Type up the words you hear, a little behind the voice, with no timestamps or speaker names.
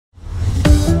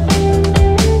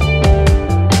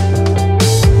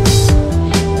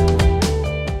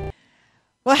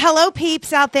Hello,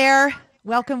 peeps out there.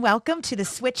 Welcome to the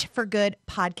Switch for Good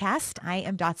podcast. I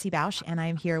am Dotsie Bausch, and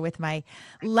I'm here with my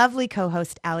lovely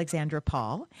co-host, Alexandra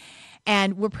Paul.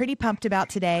 And we're pretty pumped about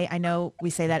today. I know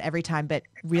we say that every time, but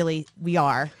really we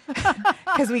are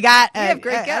because we got a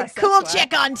cool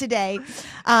chick on today.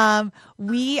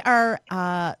 We are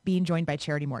being joined by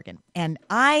Charity Morgan. And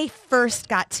I first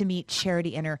got to meet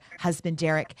Charity and her husband,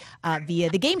 Derrick,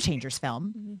 via the Game Changers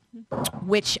film,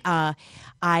 which I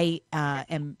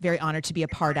am very honored to be a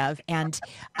part of. And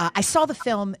I saw the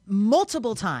film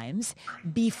multiple times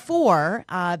before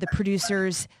the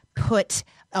producers put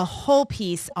a whole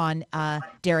piece on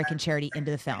Derrick and Charity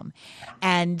into the film.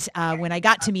 And when I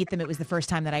got to meet them, it was the first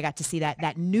time that I got to see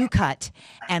that new cut.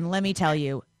 And let me tell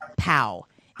you, pow.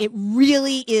 It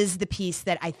really is the piece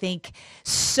that I think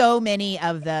so many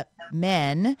of the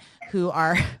men who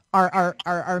are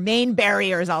our main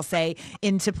barriers, I'll say,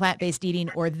 into plant-based eating,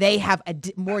 or they have a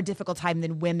more difficult time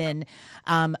than women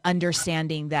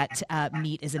understanding that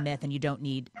meat is a myth and you don't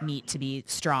need meat to be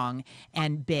strong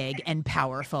and big and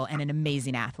powerful and an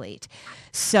amazing athlete.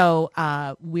 So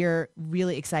we're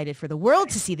really excited for the world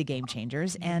to see the Game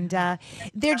Changers, and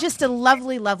they're just a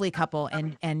lovely, lovely couple.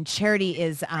 And Charity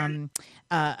is a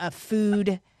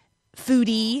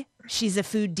foodie. She's a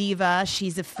food diva.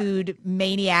 She's a food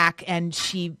maniac, and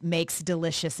she makes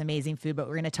delicious, amazing food. But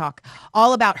we're going to talk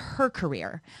all about her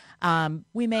career.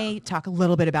 We may talk a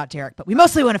little bit about Derrick, but we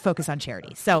mostly want to focus on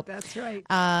Charity. So that's right.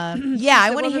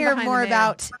 I want to hear more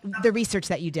about the research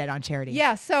that you did on Charity.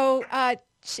 Yeah. So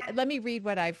let me read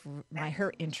what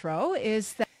her intro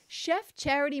is that Chef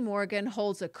Charity Morgan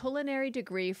holds a culinary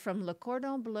degree from Le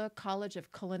Cordon Bleu College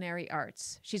of Culinary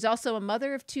Arts. She's also a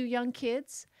mother of 2 young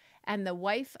kids and the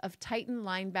wife of Titan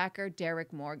linebacker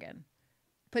Derrick Morgan.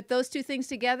 Put those 2 things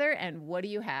together, and what do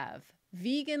you have?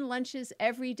 Vegan lunches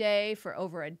every day for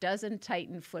over a dozen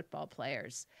Titan football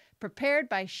players, prepared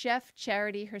by Chef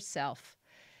Charity herself.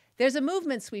 There's a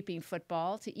movement sweeping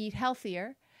football to eat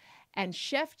healthier, and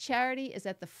Chef Charity is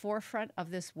at the forefront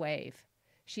of this wave.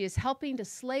 She is helping to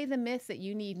slay the myth that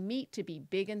you need meat to be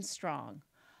big and strong.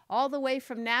 All the way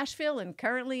from Nashville and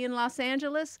currently in Los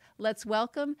Angeles, let's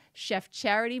welcome Chef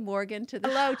Charity Morgan to the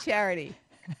Hello, Charity.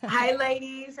 Hi,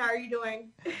 ladies. How are you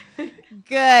doing?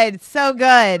 Good. So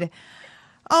good.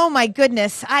 Oh, my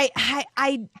goodness.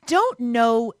 I don't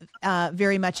know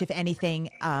very much, if anything,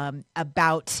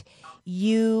 about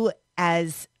you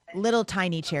as little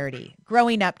tiny Charity,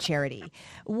 growing up Charity.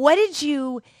 Where did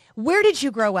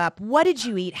you grow up? What did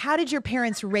you eat? How did your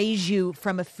parents raise you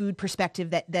from a food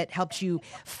perspective that helped you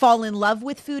fall in love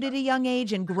with food at a young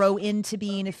age and grow into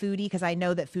being a foodie? Because I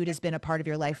know that food has been a part of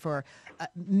your life for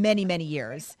many, many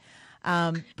years.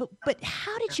 But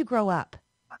how did you grow up?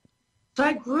 So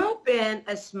I grew up in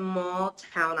a small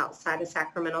town outside of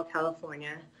Sacramento,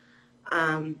 California.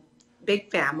 Big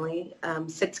family,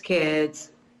 6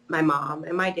 kids, my mom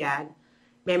and my dad.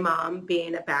 My mom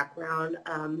being a background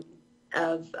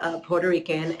of Puerto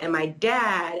Rican, and my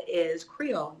dad is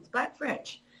Creole, he's Black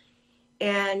French.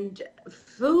 And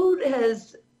food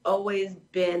has always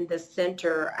been the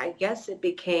center. I guess it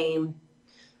became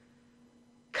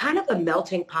kind of a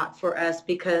melting pot for us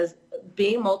because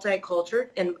being multicultural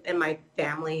and my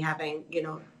family having,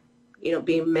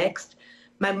 being mixed,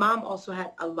 my mom also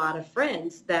had a lot of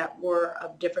friends that were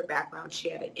of different backgrounds. She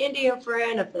had an Indian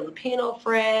friend, a Filipino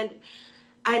friend.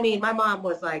 I mean, my mom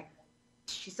was like,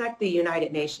 she's like the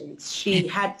United Nations. She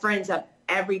had friends of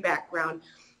every background.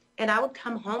 And I would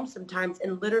come home sometimes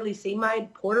and literally see my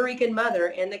Puerto Rican mother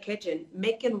in the kitchen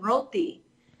making roti,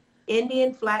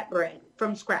 Indian flatbread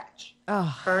from scratch. Oh.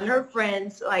 Her and her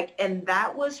friends, and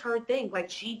that was her thing.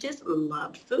 She just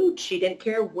loved food. She didn't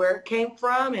care where it came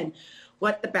from and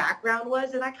what the background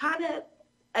was. And I kind of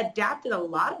adapted a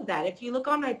lot of that. If you look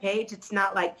on my page, it's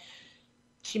not like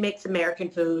she makes American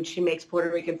food, she makes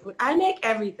Puerto Rican food. I make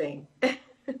everything.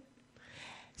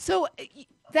 So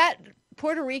that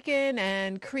Puerto Rican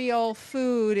and Creole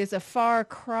food is a far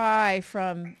cry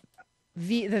from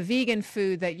the vegan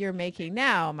food that you're making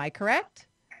now. Am I correct?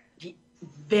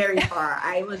 Very far.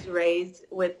 I was raised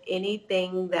with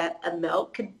anything that a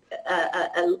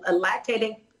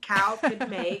lactating cow could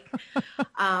make.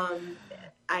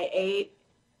 I ate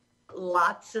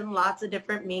lots and lots of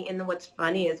different meat, and what's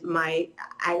funny is I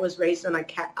was raised on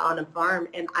a farm,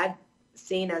 and I've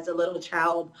seen as a little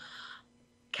child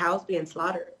cows being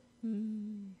slaughtered.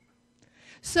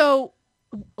 So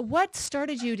what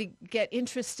started you to get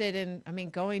interested in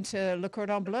going to Le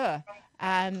Cordon Bleu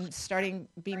and starting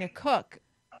being a cook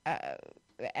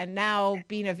and now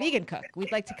being a vegan cook?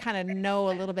 We'd like to kind of know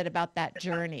a little bit about that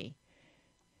journey.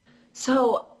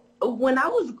 So When I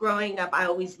was growing up, I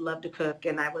always loved to cook,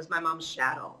 and I was my mom's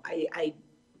shadow. I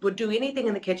would do anything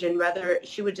in the kitchen, whether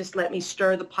she would just let me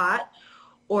stir the pot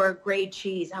or grate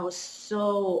cheese. I was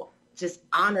so just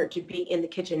honored to be in the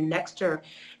kitchen next to her.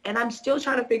 And I'm still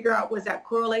trying to figure out, was that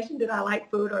correlation? Did I like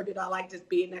food, or did I like just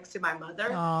being next to my mother?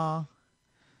 Aww.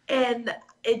 And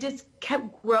it just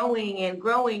kept growing and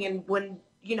growing. And when,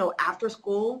 after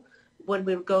school, when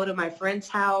we would go to my friend's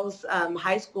house,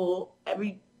 high school,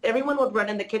 everyone would run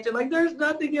in the kitchen like, there's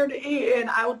nothing here to eat. And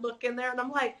I would look in there and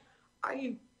I'm like, are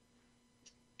you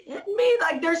kidding me?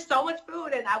 Like, there's so much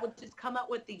food. And I would just come up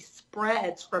with these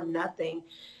spreads from nothing.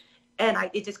 And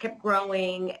it just kept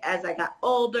growing as I got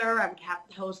older. I would have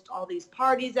to host all these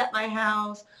parties at my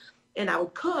house, and I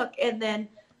would cook. And then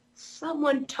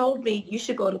someone told me, you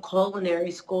should go to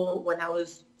culinary school when it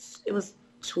was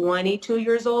 22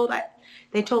 years old.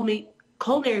 They told me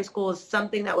culinary school is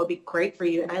something that would be great for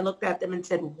you. And I looked at them and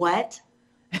said, what?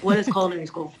 What is culinary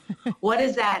school? What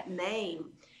is that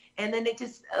name? And then it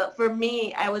just, for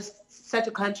me, I was such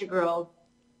a country girl.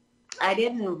 I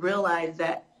didn't realize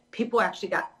that people actually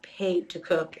got paid to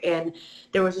cook, and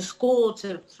there was a school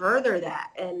to further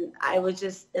that. And I was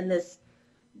just in this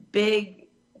big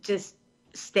just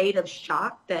state of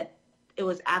shock that it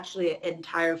was actually an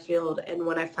entire field. And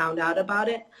when I found out about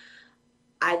it,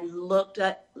 I looked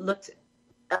at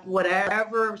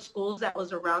whatever schools that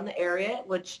was around the area,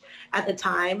 which at the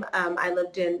time I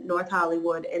lived in North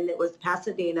Hollywood, and it was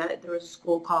Pasadena. There was a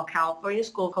school called California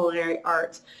School of Culinary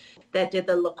Arts that did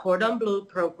the Cordon Bleu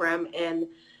program, and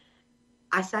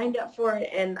I signed up for it,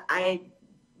 and I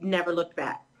never looked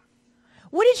back.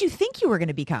 What did you think you were going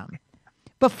to become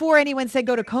before anyone said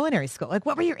go to culinary school? Like,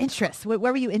 what were your interests? What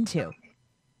were you into?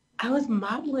 I was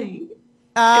modeling.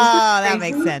 Oh, that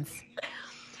makes sense.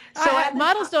 So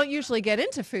models don't usually get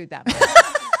into food that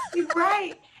much.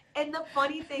 Right. And the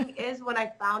funny thing is, when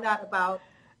I found out about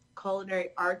culinary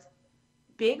arts,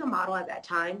 being a model at that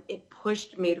time, it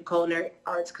pushed me to culinary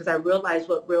arts because I realized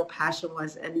what real passion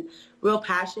was. And real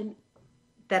passion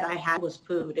that I had was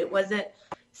food. It wasn't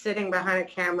sitting behind a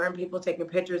camera and people taking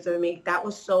pictures of me. That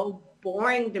was so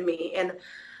boring to me. And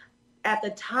at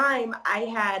the time, I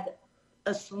had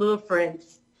a slew of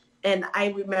friends. And I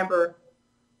remember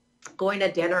going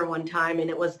to dinner one time, and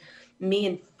it was me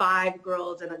and 5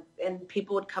 girls, and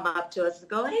people would come up to us and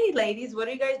go, hey, ladies, what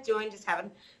are you guys doing? Just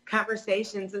having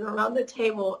conversations. And around the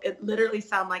table, it literally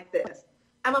sounded like this.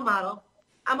 I'm a model.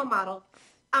 I'm a model.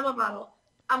 I'm a model.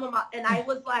 I'm a model. And I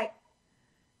was like,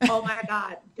 oh my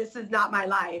God, this is not my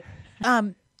life.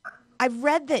 I've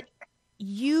read that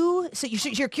you're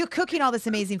cooking all this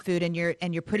amazing food, and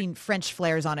you're putting French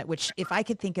flares on it, which, if I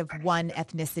could think of one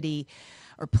ethnicity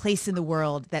or place in the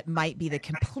world that might be the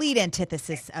complete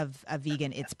antithesis of a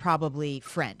vegan, it's probably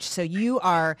French. So you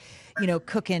are,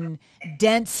 cooking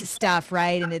dense stuff,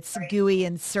 right? And it's gooey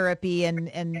and syrupy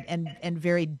and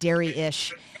very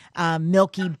dairy-ish,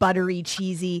 milky, buttery,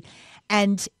 cheesy.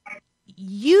 And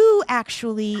you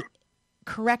actually,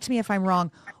 correct me if I'm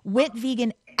wrong, went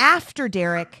vegan after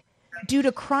Derrick due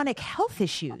to chronic health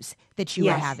issues that you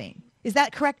were having. Is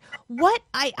that correct? What?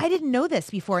 I didn't know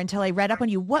this before until I read up on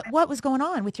you. What was going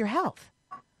on with your health?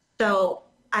 So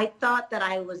I thought that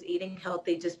I was eating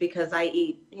healthy just because I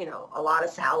eat, a lot of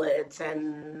salads,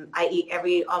 and I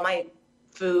eat all my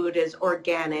food is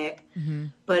organic. Mm-hmm.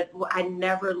 But I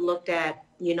never looked at,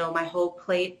 my whole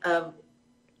plate of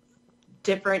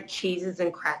different cheeses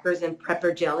and crackers and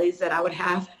pepper jellies that I would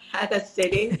have at a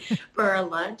sitting for a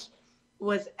lunch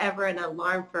was ever an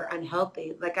alarm for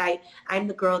unhealthy. Like I'm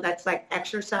the girl that's like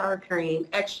extra sour cream,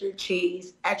 extra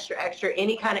cheese, extra,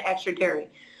 any kind of extra dairy.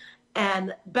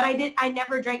 But I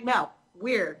never drank milk.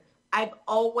 Weird. I've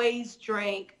always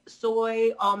drank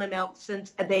soy almond milk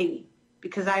since a baby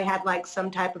because I had like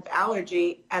some type of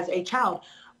allergy as a child.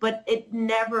 But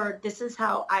this is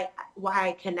why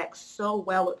I connect so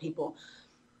well with people.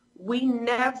 We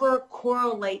never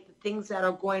correlate the things that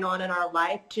are going on in our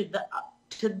life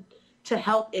to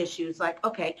health issues. Like,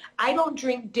 okay, I don't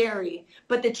drink dairy,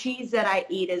 but the cheese that I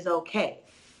eat is okay.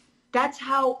 That's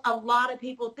how a lot of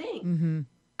people think. Mm-hmm.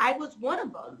 I was one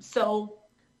of them. So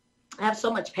I have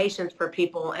so much patience for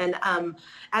people. And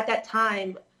at that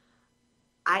time,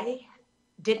 I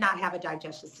did not have a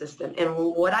digestive system. And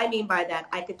what I mean by that,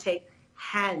 I could take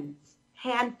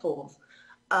handfuls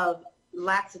of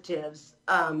laxatives,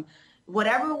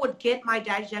 whatever would get my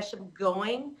digestion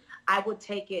going, I would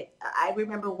take it. I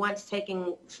remember once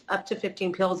taking up to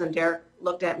 15 pills, and Derrick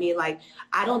looked at me like,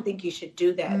 I don't think you should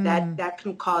do that. That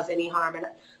can cause any harm and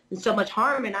so much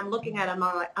harm. And I'm looking at him,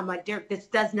 I'm like, Derrick, this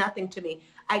does nothing to me.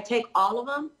 I take all of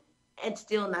them and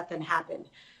still nothing happened.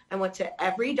 I went to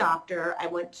every doctor. I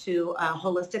went to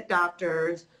holistic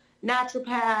doctors,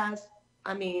 naturopaths,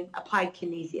 applied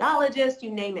kinesiologists,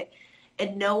 you name it.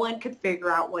 And no one could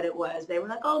figure out what it was. They were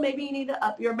like, oh, maybe you need to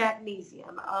up your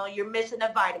magnesium. Oh, you're missing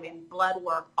a vitamin, blood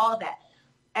work, all that.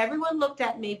 Everyone looked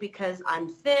at me because I'm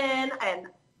thin and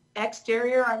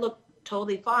exterior, I look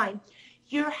totally fine.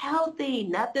 You're healthy.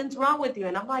 Nothing's wrong with you.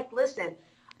 And I'm like, listen,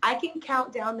 I can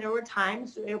count down. There were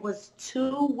times, it was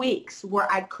 2 weeks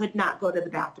where I could not go to the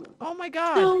bathroom. Oh, my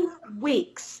God. 2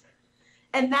 weeks.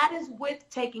 And that is with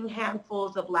taking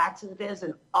handfuls of laxatives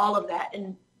and all of that.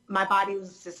 And my body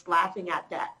was just laughing at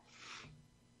that.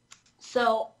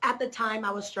 So at the time,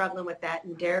 I was struggling with that.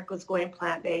 And Derrick was going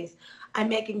plant-based. I'm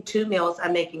making 2 meals.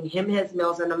 I'm making him his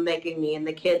meals, and I'm making me and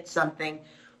the kids something,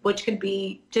 which could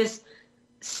be just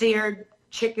seared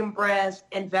chicken breast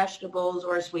and vegetables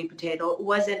or a sweet potato. It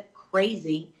wasn't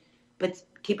crazy, but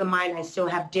keep in mind, I still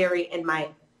have dairy in my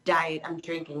diet. I'm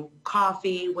drinking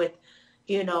coffee with,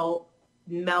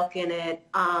 milk in it.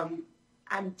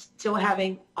 I'm still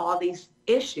having all these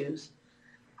issues.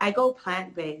 I go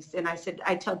plant-based, and I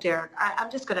tell Derrick, I'm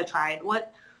just going to try it.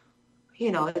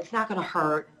 It's not going to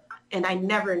hurt. And I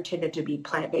never intended to be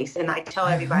plant-based. And I tell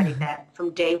everybody that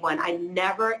from day one. I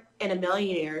never in a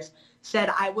million years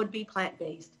said I would be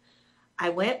plant-based. I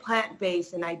went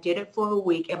plant-based, and I did it for a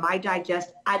week. And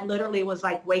I literally was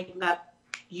like waking up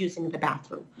using the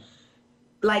bathroom.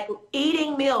 Like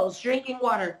eating meals, drinking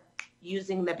water,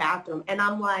 using the bathroom. And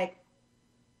I'm like,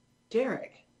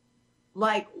 Derrick,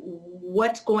 like,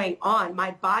 what's going on?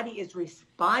 My body is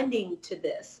responding to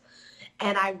this.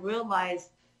 And I realized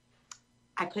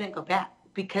I couldn't go back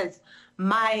because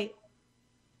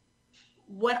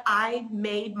what I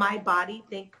made my body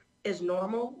think is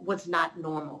normal was not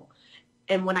normal.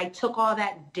 And when I took all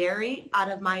that dairy out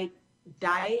of my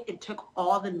diet and took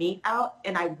all the meat out,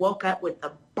 and I woke up with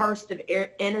a burst of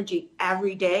energy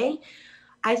every day,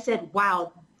 I said,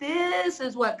 wow, this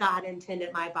is what God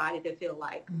intended my body to feel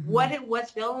like. Mm-hmm. What it was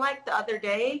feeling like the other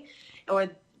day or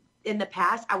in the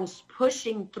past, I was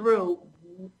pushing through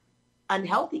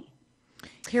unhealthy.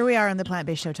 Here we are on the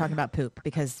Plant-Based Show talking about poop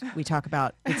because we talk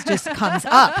about, it just comes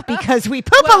up because we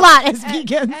poop a lot as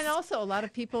vegans. And also a lot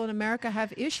of people in America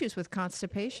have issues with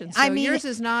constipation. So yours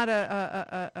is not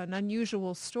an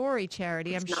unusual story,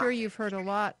 Charity. I'm sure you've heard a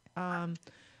lot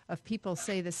of people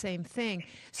say the same thing.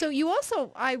 So you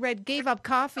also, I read, gave up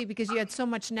coffee because you had so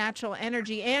much natural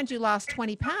energy and you lost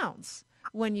 20 pounds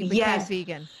when you became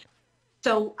vegan.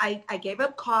 So I gave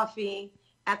up coffee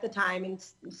at the time, and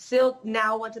still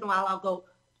now once in a while I'll go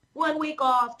 1 week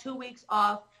off, 2 weeks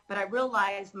off, but I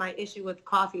realized my issue with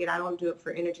coffee, and I don't do it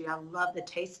for energy. I love the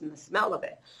taste and the smell of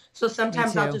it. So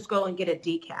sometimes I'll just go and get a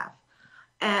decaf.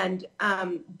 And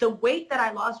the weight that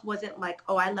I lost wasn't like,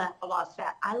 I lost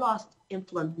fat. I lost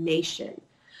inflammation.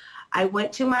 I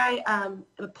went to my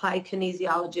applied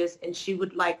kinesiologist, and she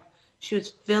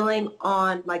was feeling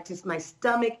on like just my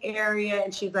stomach area,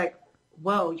 and she's like,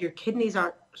 whoa, your kidneys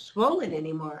aren't swollen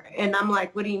anymore. And I'm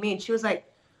like, what do you mean? She was like,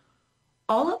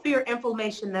 all of your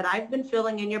inflammation that I've been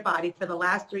feeling in your body for the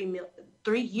last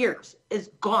 3 years is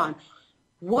gone.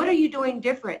 What are you doing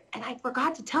different? And I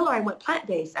forgot to tell her I went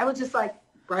plant-based. I was just like,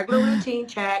 regular routine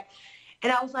check.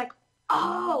 And I was like,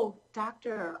 oh,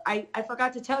 doctor, I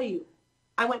forgot to tell you,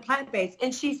 I went plant-based.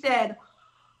 And she said,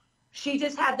 she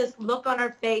just had this look on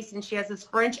her face, and she has this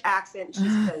French accent. She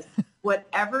says,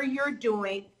 whatever you're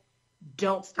doing,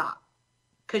 don't stop,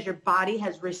 because your body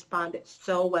has responded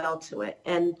so well to it.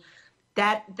 And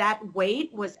that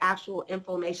weight was actual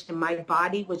inflammation. My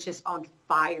body was just on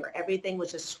fire. Everything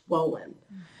was just swollen.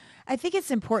 I think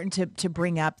it's important to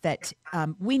bring up that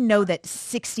we know that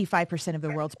 65% of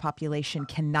the world's population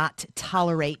cannot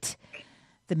tolerate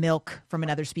the milk from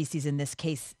another species, in this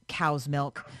case, cow's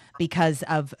milk, because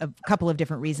of a couple of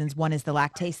different reasons. One is the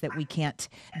lactase that we can't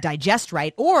digest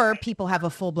right, or people have a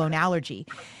full-blown allergy.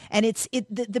 And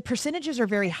the percentages are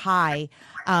very high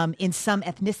in some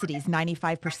ethnicities,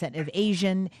 95% of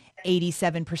Asian,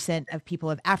 87% of people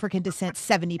of African descent,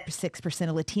 76%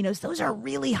 of Latinos. Those are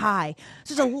really high.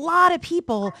 So there's a lot of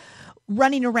people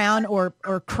running around or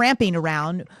cramping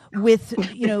around with,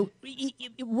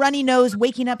 runny nose,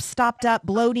 waking up, stopped up,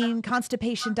 bloating,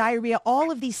 constipation, diarrhea,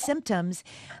 all of these symptoms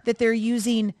that they're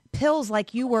using pills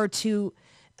like you were to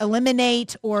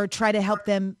eliminate or try to help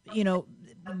them,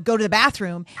 go to the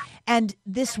bathroom. And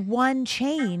this one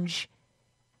change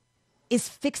is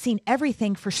fixing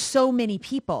everything for so many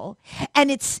people.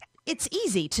 And it's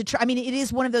easy to try. I mean, it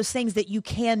is one of those things that you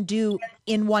can do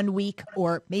in 1 week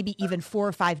or maybe even 4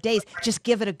 or 5 days. Just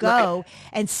give it a go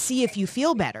and see if you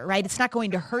feel better, right? It's not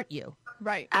going to hurt you.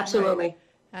 Right. Absolutely. Right.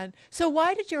 And so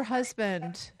why did your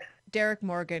husband Derrick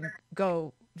Morgan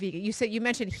go vegan? You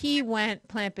mentioned he went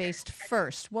plant-based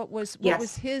first. What was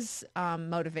Yes. his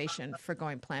motivation for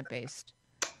going plant-based?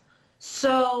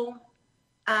 So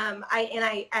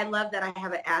I love that I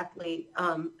have an athlete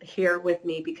here with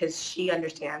me because she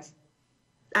understands.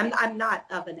 I'm not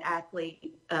of an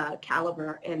athlete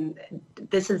caliber, and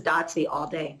this is Dotsie all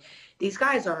day. These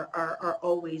guys are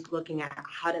always looking at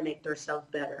how to make themselves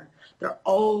better. They're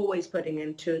always putting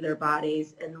into their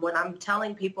bodies. And when I'm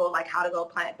telling people like how to go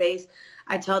plant-based,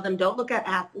 I tell them, don't look at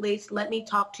athletes. Let me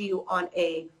talk to you on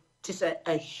just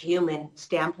a human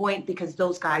standpoint, because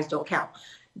those guys don't count.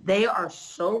 They are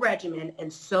so regimented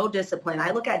and so disciplined.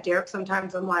 I look at Derrick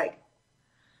sometimes, I'm like,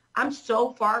 I'm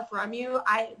so far from you,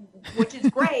 which is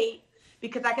great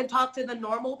because I can talk to the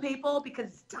normal people,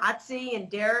 because Dotsie and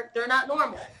Derrick, they're not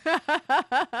normal.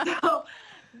 So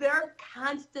they're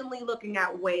constantly looking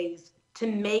at ways to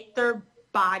make their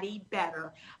body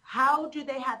better. How do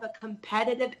they have a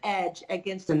competitive edge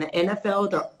against in the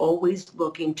NFL? They're always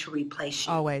looking to replace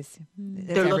you. Always.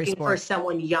 They're looking for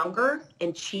someone younger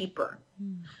and cheaper.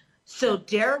 So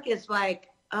Derrick is like,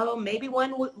 oh, maybe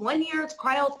one year it's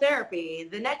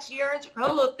cryotherapy, the next year it's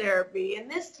prolotherapy,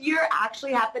 and this year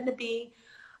actually happened to be,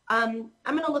 I'm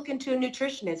going to look into a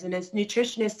nutritionist. And his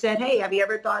nutritionist said, hey, have you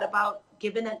ever thought about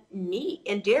giving it meat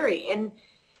and dairy? And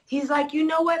he's like, you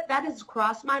know what? That has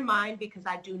crossed my mind because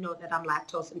I do know that I'm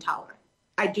lactose intolerant.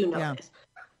 I do know this.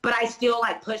 But I still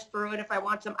like push through it. If I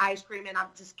want some ice cream, and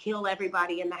I'll just kill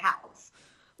everybody in the house.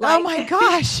 Like, oh my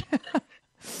gosh.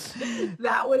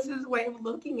 That was his way of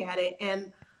looking at it.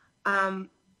 And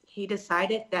he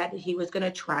decided that he was going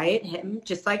to try it. Him,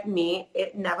 just like me,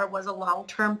 it never was a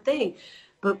long-term thing.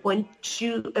 But when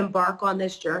you embark on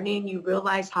this journey and you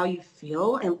realize how you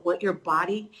feel and what your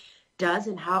body does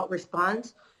and how it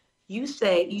responds, you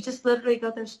just literally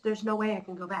go, there's no way I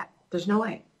can go back. There's no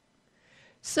way.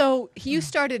 So you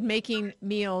started making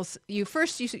meals. You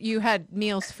had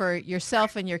meals for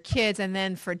yourself and your kids, and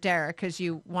then for Derrick, because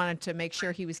you wanted to make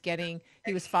sure he was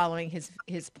following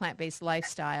his plant-based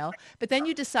lifestyle. But then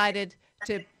you decided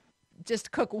to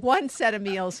just cook one set of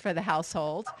meals for the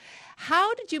household.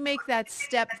 How did you make that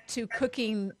step to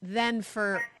cooking then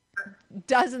for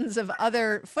dozens of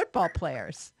other football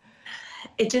players?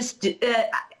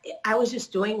 I was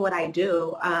just doing what I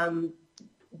do.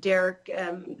 Derrick,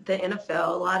 the NFL,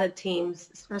 a lot of teams,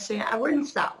 especially we're in the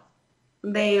South,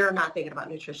 they are not thinking about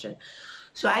nutrition.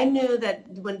 So I knew that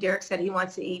when Derrick said he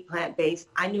wants to eat plant-based,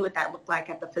 I knew what that looked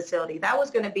like at the facility. That was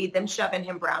going to be them shoving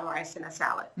him brown rice in a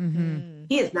salad. Mm-hmm.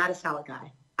 He is not a salad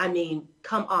guy. I mean,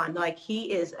 come on. Like,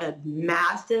 he is a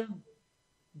massive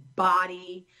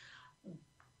body,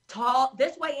 tall,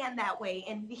 this way and that way.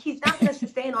 And he's not going to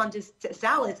sustain on just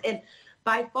salads. And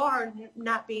by far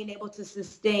not being able to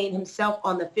sustain himself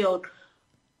on the field,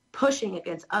 pushing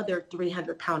against other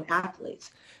 300-pound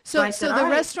athletes. So the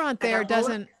restaurant there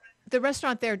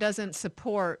didn't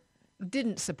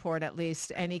support at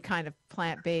least any kind of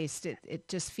plant-based. It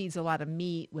just feeds a lot of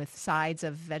meat with sides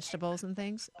of vegetables and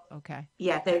things. Okay.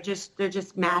 Yeah, they're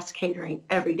just mass catering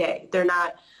every day. They're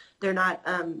not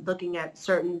looking at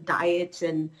certain diets,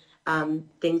 and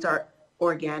things are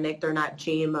organic. They're not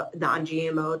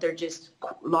non-GMO. They're just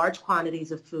large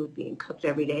quantities of food being cooked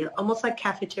every day, almost like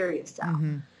cafeteria style.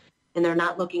 Mm-hmm. And they're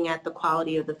not looking at the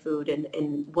quality of the food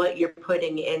and what you're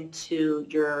putting into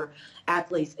your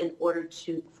athletes in order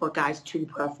for guys to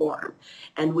perform.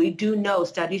 And we do know,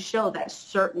 studies show that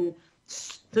certain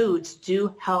foods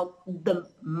do help the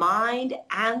mind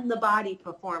and the body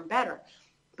perform better.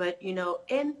 But,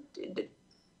 and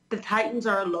the Titans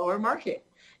are a lower market.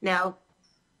 Now,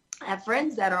 I have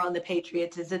friends that are on the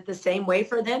Patriots. Is it the same way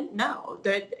for them? No.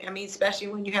 Especially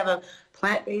when you have a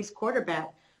plant-based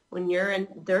quarterback. When you're in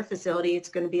their facility, it's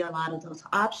going to be a lot of those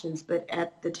options. But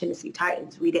at the Tennessee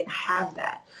Titans, we didn't have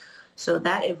that. So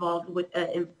that involved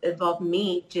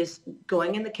me just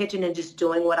going in the kitchen and just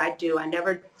doing what I do. I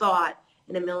never thought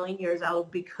in a million years I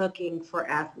would be cooking for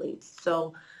athletes.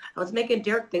 So I was making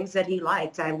Derrick things that he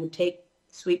liked. I would take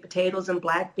sweet potatoes and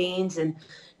black beans and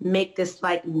make this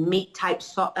like meat type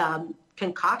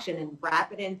concoction and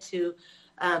wrap it into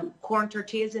corn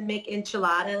tortillas and make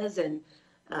enchiladas and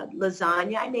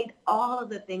lasagna. I made all of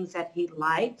the things that he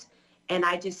liked, and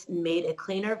I just made a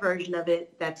cleaner version of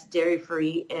it that's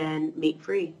dairy-free and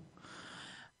meat-free.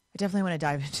 I definitely want to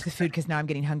dive into the food because now I'm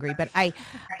getting hungry. But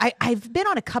I've been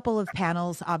on a couple of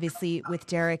panels, obviously, with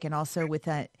Derrick and also with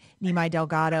Nimai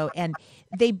Delgado, and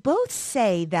they both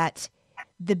say that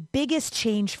the biggest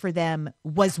change for them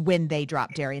was when they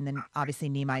dropped dairy. And then obviously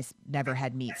Nimai's never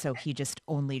had meat, so he just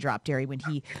only dropped dairy when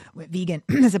he went vegan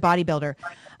as a bodybuilder.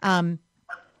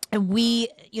 And we,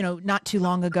 not too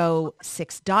long ago,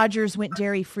 6 Dodgers went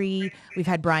dairy free. We've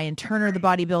had Brian Turner, the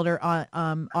bodybuilder,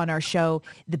 on our show.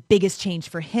 The biggest change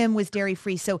for him was dairy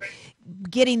free. So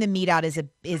getting the meat out is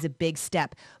a big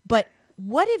step. But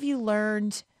what have you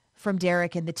learned from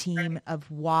Derrick and the team of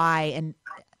why? And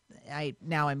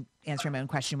I'm answering my own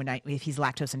question. If he's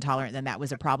lactose intolerant, then that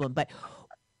was a problem. But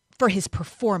for his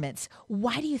performance,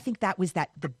 why do you think that was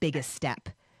the biggest step,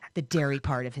 the dairy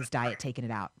part of his diet, taking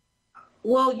it out?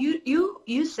 Well,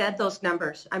 you said those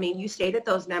numbers. I mean, you stated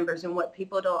those numbers, and what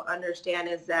people don't understand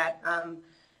is that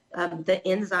the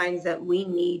enzymes that we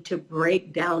need to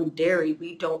break down dairy,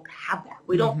 we don't have that.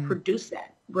 We don't produce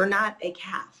that. We're not a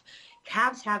calf.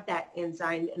 Calves have that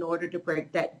enzyme in order to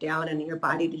break that down in your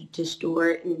body to store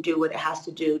it and do what it has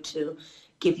to do to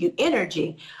give you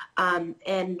energy.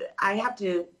 And I have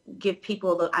to give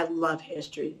people, I love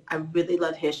history. I really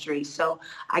love history. So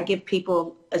I give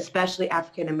people, especially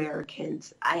African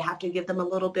Americans, I have to give them a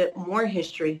little bit more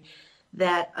history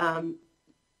that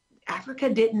Africa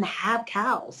didn't have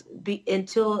cows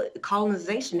until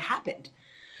colonization happened.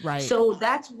 Right. So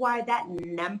that's why that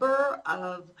number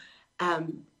of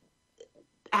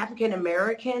African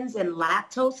Americans and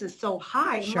lactose is so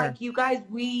high. Sure. Like, you guys,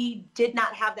 we did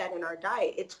not have that in our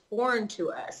diet. It's foreign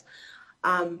to us.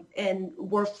 And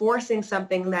we're forcing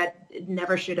something that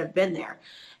never should have been there.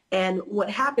 And what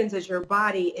happens is your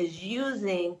body is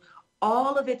using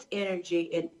all of its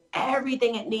energy and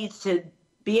everything it needs to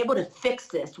be able to fix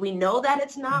this. We know that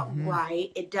it's not right.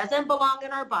 It doesn't belong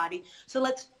in our body. So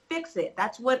let's fix it.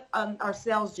 That's what our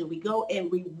cells do. We go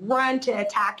and we run to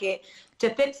attack it,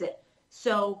 to fix it.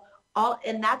 So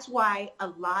and that's why a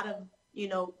lot of,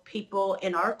 people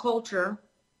in our culture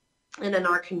and in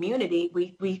our community,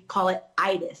 we call it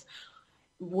itis.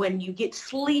 When you get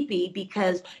sleepy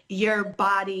because your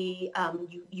body,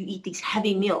 you eat these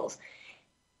heavy meals.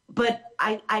 But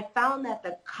I found that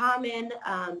the common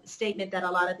statement that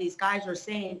a lot of these guys are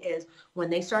saying is when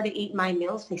they started eating my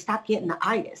meals, they stopped getting the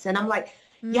itis. And I'm like,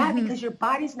 yeah, because your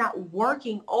body's not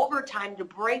working overtime to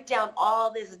break down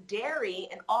all this dairy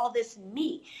and all this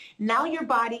meat. Now your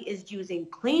body is using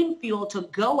clean fuel to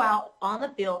go out on the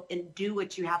field and do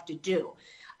what you have to do.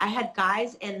 I had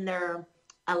guys in their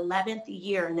 11th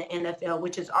year in the NFL,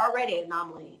 which is already an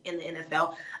anomaly in the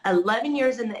NFL, 11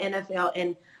 years in the NFL,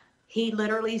 and he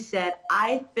literally said,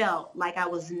 I felt like I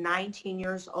was 19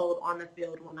 years old on the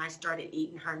field when I started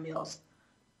eating her meals.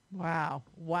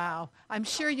 Wow. I'm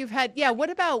sure you've had, what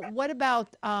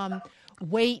about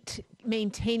weight,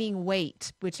 maintaining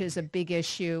weight, which is a big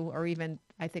issue, or even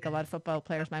I think a lot of football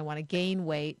players might want to gain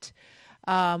weight.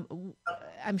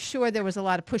 I'm sure there was a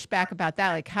lot of pushback about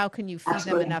that. Like, how can you feed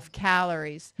them enough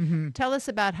calories? Tell us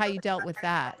about how you dealt with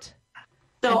that.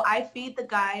 So I feed the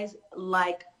guys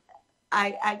like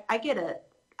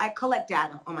I collect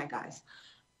data on my guys.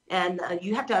 And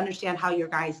you have to understand how your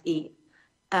guys eat.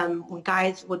 When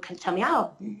guys would tell me,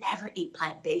 I'll never eat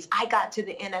plant-based. I got to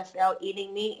the NFL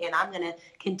eating meat, and I'm going to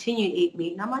continue to eat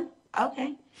meat. And I'm like,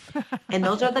 okay. And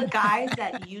those are the guys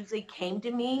that usually came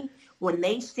to me when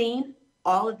they seen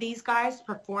all of these guys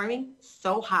performing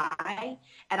so high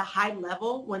at a high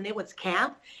level when it was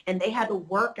camp, and they had to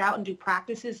work out and do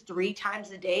practices 3 times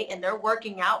a day, and they're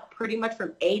working out pretty much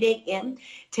from 8 a.m.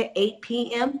 to 8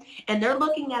 p.m. And they're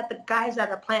looking at the guys that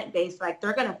are plant-based like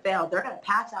they're going to fail. They're going to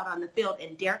pass out on the field,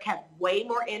 and Derrick had way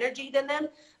more energy than them.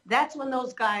 That's when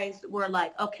those guys were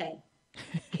like, okay,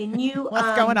 can you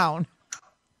what's going on?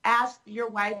 Ask your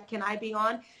wife, can I be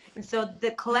on? And so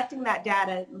collecting that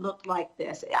data looked like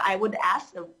this. I would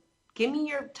ask them, give me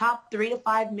your top 3 to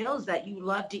 5 meals that you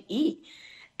love to eat.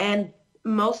 And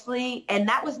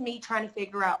that was me trying to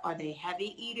figure out, are they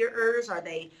heavy eaters? Are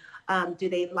they, do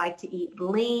they like to eat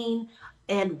lean?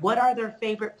 And what are their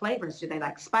favorite flavors? Do they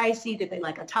like spicy? Do they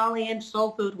like Italian,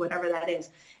 soul food, whatever that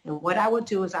is? And what I would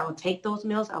do is I would take those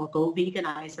meals, I would go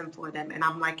veganize them for them. And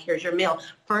I'm like, here's your meal.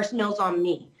 First meal's on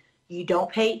me. You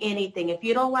don't pay anything. If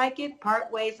you don't like it,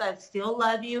 part ways. I still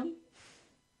love you.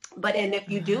 And if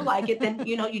you do like it, then,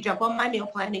 you jump on my meal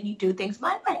plan and you do things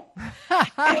my way.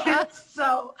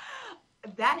 So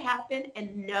that happened,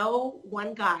 and not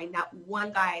one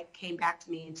guy came back to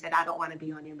me and said, I don't want to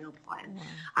be on your meal plan. Wow.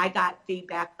 I got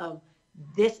feedback of,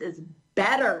 this is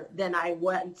better than I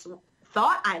once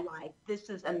thought I liked. This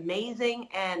is amazing.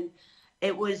 And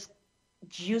it was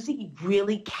usually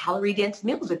really calorie dense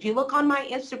meals. If you look on my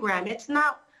Instagram, it's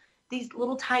not these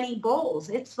little tiny bowls.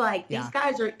 It's like these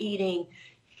guys are eating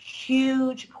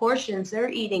huge portions. They're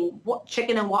eating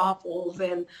chicken and waffles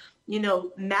and,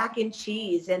 mac and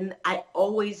cheese. And I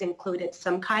always included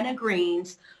some kind of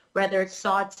greens, whether it's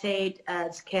sauteed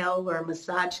as kale or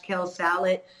massaged kale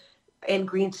salad and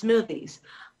green smoothies.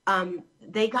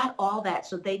 They got all that.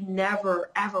 So they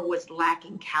never, ever was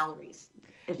lacking calories.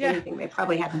 If anything, they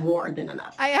probably had more than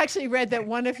enough. I actually read that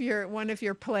one of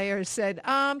your players said,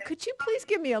 could you please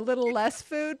give me a little less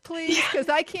food, please? Because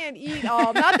I can't eat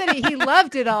all. Not that he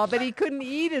loved it all, but he couldn't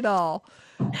eat it all.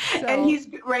 So. And he's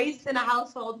raised in a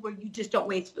household where you just don't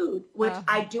waste food, which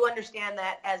I do understand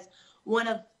that as one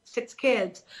of 6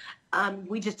 kids.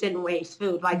 We just didn't waste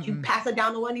food. Like you pass it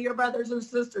down to one of your brothers and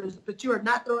sisters, but you are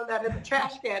not throwing that in the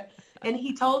trash can. And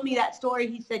he told me that story.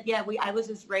 He said, yeah, I was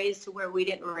just raised to where we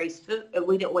didn't waste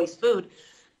food.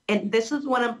 And this is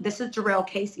Jarrell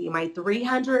Casey, my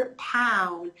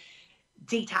 300-pound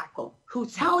D tackle,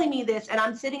 who's telling me this. And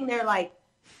I'm sitting there like,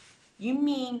 you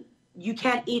mean you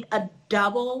can't eat a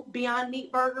double Beyond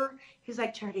Meat burger? He's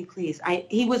like, Charity, please.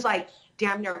 He was like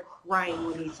damn near crying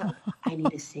when he said, I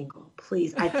need a single,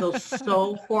 please. I feel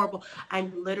so horrible.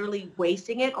 I'm literally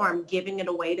wasting it, or I'm giving it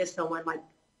away to someone. Like,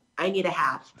 I need a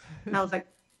half. And I was like,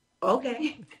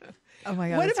 okay. Oh my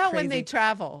God. What about crazy. when they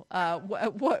travel?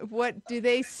 What do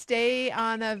they stay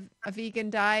on a vegan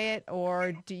diet,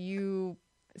 or do you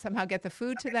somehow get the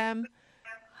food to them?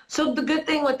 So the good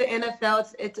thing with the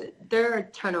NFL, they're a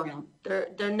turnaround.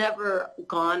 They're never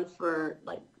gone for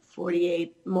like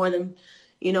 48 more than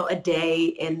a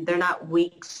day, and they're not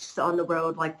weeks on the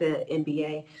road like the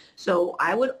NBA. So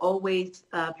I would always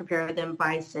prepare them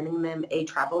by sending them a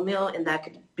travel meal, and that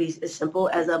could be as simple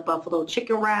as a buffalo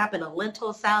chicken wrap and a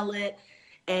lentil salad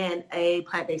and a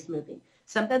plant-based smoothie,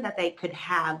 something that they could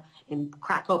have and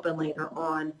crack open later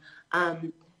on.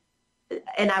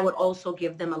 And I would also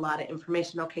give them a lot of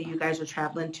information. Okay, you guys are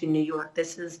traveling to New York.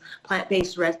 This is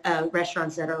plant-based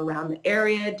restaurants that are around the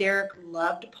area. Derrick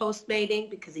loved Postmating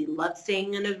because he loved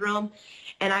staying in his room.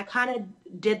 And I kind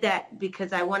of did that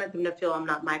because I wanted them to feel I'm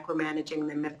not micromanaging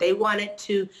them. If they wanted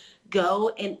to go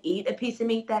and eat a piece of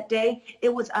meat that day,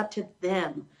 it was up to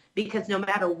them. Because no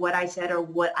matter what I said or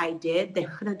what I did, they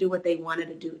were going to do what they wanted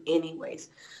to do anyways.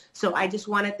 So I just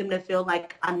wanted them to feel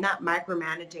like I'm not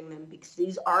micromanaging them, because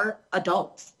these are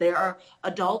adults. They are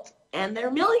adults and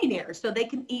they're millionaires, so they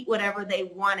can eat whatever they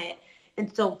wanted.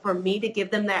 And so for me to give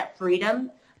them that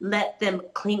freedom, let them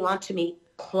cling on to me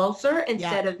closer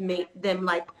instead of them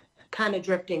like kind of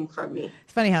drifting from me.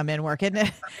 It's funny how men work, isn't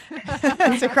it?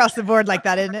 It's across the board like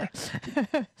that, isn't it?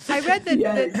 I read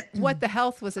that What the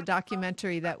Health was a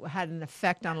documentary that had an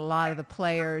effect on a lot of the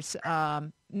players.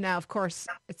 Now, of course,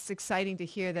 it's exciting to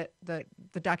hear that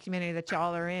the documentary that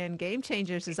y'all are in, Game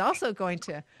Changers, is also going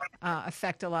to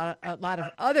affect a lot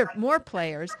of more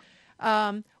players.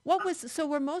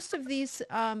 Were most of these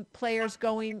players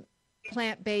going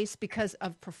plant-based because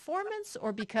of performance,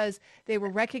 or because they were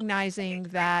recognizing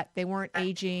that they weren't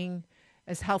aging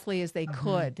as healthily as they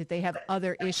could? Did they have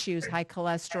other issues, high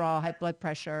cholesterol, high blood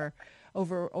pressure,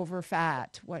 over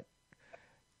fat? What?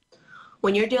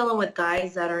 When you're dealing with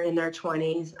guys that are in their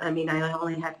 20s, I mean, I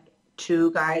only had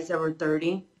 2 guys that were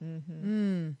 30.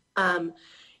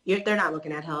 They're not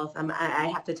looking at health. I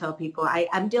have to tell people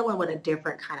I'm dealing with a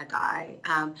different kind of guy.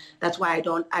 That's why I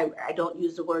don't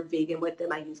use the word vegan with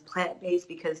them. I use plant-based,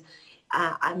 because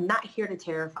I'm not here to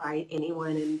terrify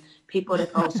anyone and people to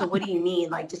go, so what do you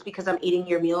mean? Like, just because I'm eating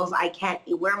your meals, I can't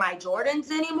wear my Jordans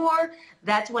anymore?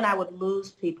 That's when I would lose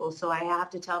people. So I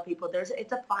have to tell people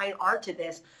it's a fine art to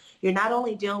this. You're not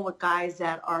only dealing with guys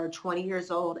that are 20 years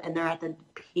old and they're at the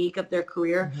peak of their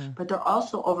career, but they're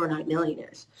also overnight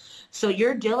millionaires. So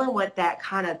you're dealing with that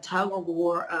kind of tug of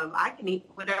war of, I can eat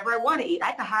whatever I want to eat.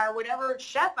 I can hire whatever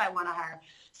chef I want to hire.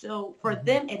 So for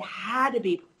them, it had to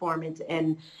be performance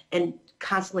and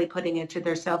constantly putting into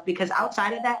their self, because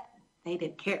outside of that, they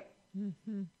didn't care.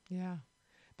 Yeah.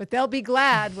 But they'll be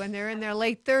glad when they're in their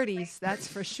late 30s, that's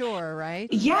for sure,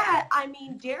 right? Yeah, I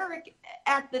mean, Derrick,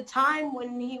 at the time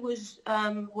when he was,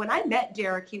 when I met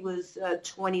Derrick, he was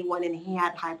 21 and he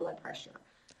had high blood pressure.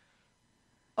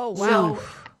 Oh, wow. So,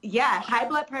 yeah, high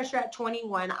blood pressure at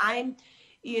 21. I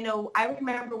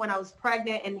remember when I was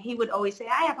pregnant, and he would always say,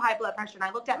 I have high blood pressure. And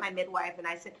I looked at my midwife and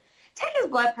I said, take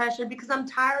his blood pressure, because I'm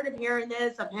tired of hearing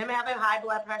this, of him having high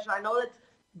blood pressure. I know that's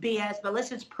BS, but let's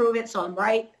just prove it so I'm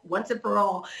right once and for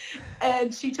all.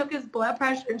 And she took his blood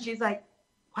pressure and she's like,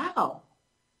 wow,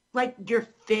 like, you're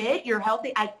fit, you're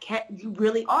healthy. You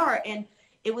really are. And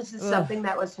it was just something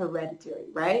that was hereditary,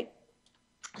 right?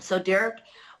 So Derrick,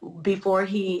 before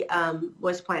he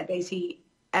was plant-based,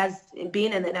 as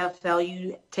being in the NFL,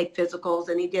 you take physicals,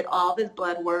 and he did all of his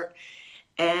blood work.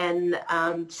 And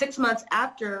 6 months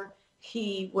after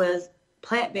he was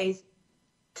plant-based,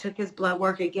 took his blood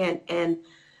work again, and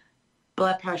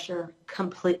blood pressure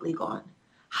completely gone.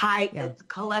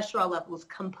 cholesterol levels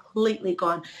completely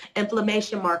gone.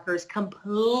 Inflammation markers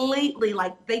completely,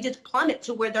 like they just plummet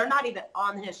to where they're not even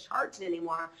on his charts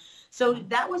anymore. So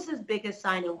that was his biggest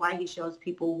sign and why he shows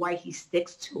people why he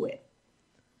sticks to it.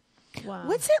 Wow.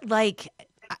 What's it like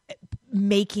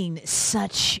making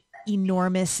such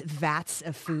enormous vats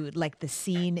of food, like the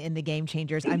scene in the Game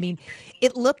Changers? I mean,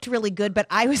 it looked really good, but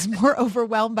I was more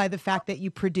overwhelmed by the fact that you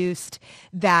produced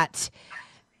that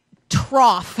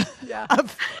trough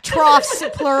of troughs,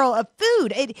 plural, of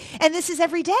food. And this is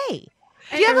every day.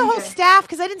 Do you have a whole staff?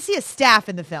 Because I didn't see a staff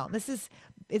in the film.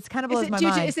 It's kind of blows my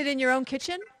mind. Is it in your own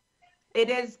kitchen? It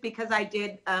is, because I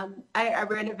did, I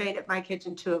renovated my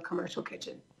kitchen to a commercial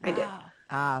kitchen. I did.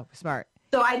 Ah, smart.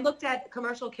 So I looked at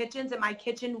commercial kitchens, and my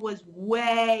kitchen was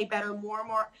way better,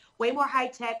 way more high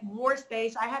tech, more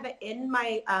space. I have it in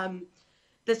my,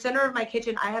 the center of my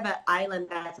kitchen. I have an island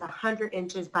that's 100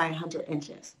 inches by 100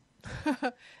 inches.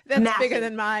 That's massive. bigger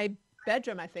than my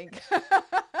bedroom, I think.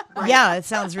 Right. Yeah, it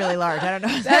sounds really large. I don't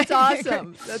know. That's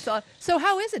awesome. That's awesome. So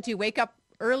how is it? Do you wake up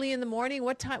early in the morning?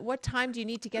 What time do you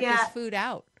need to get this food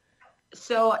out?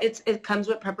 So it comes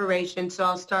with preparation. So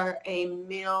I'll start a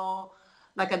meal,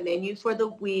 like a menu for the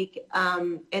week.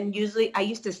 And usually I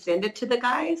used to send it to the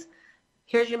guys.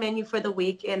 Here's your menu for the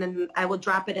week. And then I will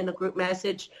drop it in a group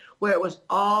message where it was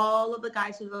all of the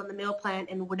guys who were on the meal plan.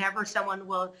 And whenever someone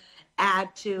will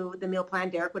add to the meal plan,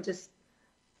 Derrick would just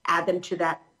add them to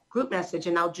that group message,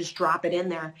 and I'll just drop it in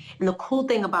there. And the cool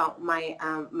thing about my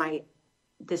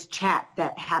this chat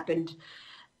that happened,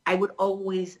 I would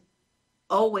always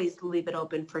leave it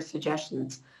open for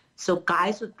suggestions. So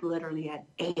guys would literally at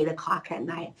 8 o'clock at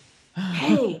night,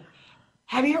 hey,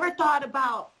 have you ever thought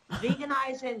about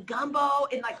veganizing gumbo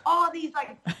and like all these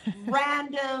like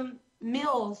random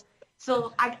meals?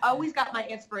 So I always got my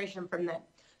inspiration from them.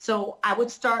 So I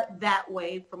would start that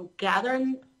way, from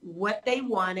gathering what they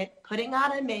wanted, putting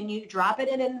out a menu, dropping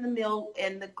it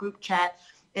in the group chat,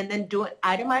 and then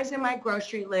itemizing my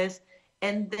grocery list,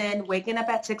 and then waking up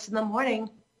at 6 in the morning.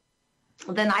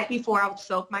 The night before, I would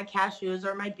soak my cashews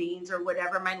or my beans or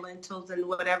whatever, my lentils and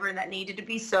whatever that needed to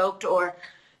be soaked, or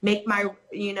make my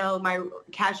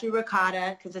cashew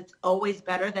ricotta, because it's always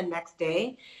better the next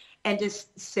day, and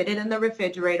just sit it in the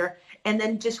refrigerator, and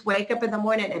then just wake up in the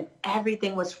morning and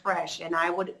everything was fresh. And I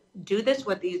would do this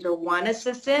with either one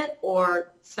assistant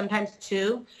or sometimes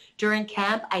two. During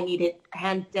camp, I needed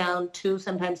hands down 2,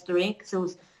 sometimes 3, because it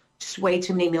was just way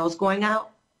too many meals going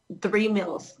out. 3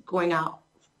 meals going out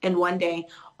in one day,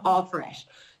 all fresh.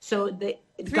 So the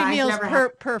 3 guys meals never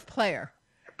per player.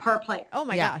 per player. Oh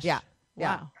my gosh. Yeah.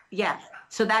 Wow. Yes.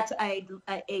 So that's a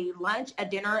lunch, a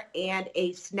dinner, and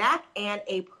a snack, and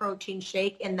a protein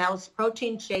shake. And those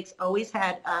protein shakes always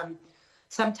had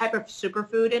some type of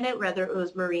superfood in it, whether it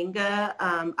was moringa,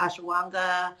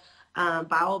 ashwagandha,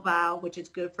 baobab, which is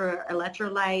good for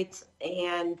electrolytes,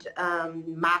 and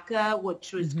maca,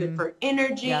 which was good for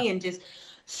energy, and just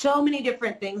so many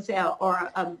different things,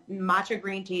 or matcha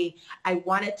green tea. I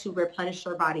wanted to replenish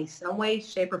your body some way,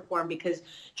 shape, or form, because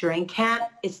during camp,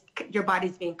 your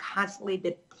body's being constantly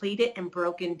depleted and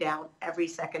broken down every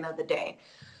second of the day.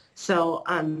 So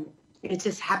it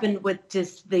just happened with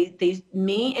just these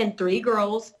me and 3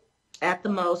 girls at the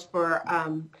most for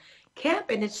camp,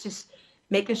 and it's just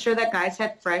making sure that guys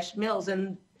had fresh meals.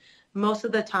 And most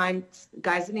of the time,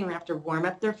 guys didn't even have to warm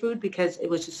up their food because it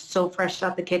was just so fresh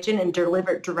out the kitchen and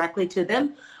delivered directly to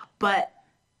them. But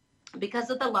because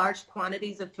of the large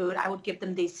quantities of food, I would give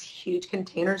them these huge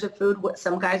containers of food. What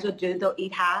some guys would do, they'll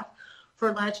eat half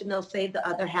for lunch and they'll save the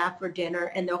other half for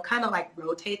dinner, and they'll kind of like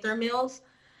rotate their meals.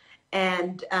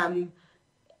 And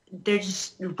they're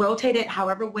just rotate it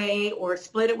however way, or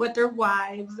split it with their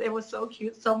wives. It was so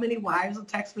cute. So many wives will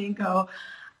text me and go,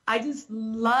 I just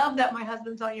love that my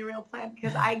husband's on your meal plan,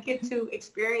 because I get to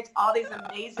experience all these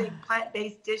amazing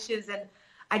plant-based dishes, and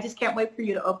I just can't wait for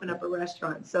you to open up a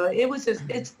restaurant. So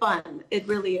it's fun. It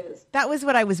really is. That was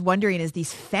what I was wondering, is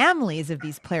these families of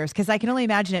these players, because I can only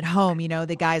imagine at home,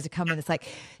 the guys would come in, it's like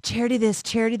charity this,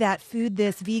 charity that, food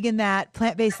this, vegan that,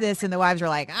 plant-based this, and the wives are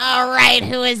like, all right,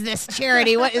 who is this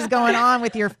charity? What is going on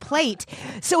with your plate?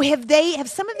 So have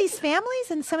some of these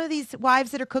families and some of these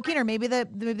wives that are cooking, or maybe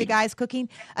the guys cooking,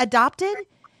 adopted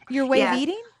your way of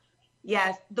eating?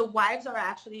 Yes, the wives are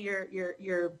actually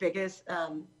your biggest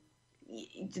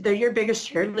they're your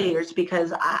biggest cheerleaders,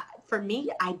 because for me,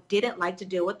 I didn't like to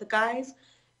deal with the guys,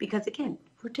 because again,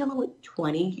 we're dealing with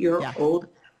 20-year-old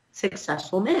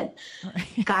successful men.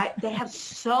 Guys, they have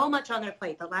so much on their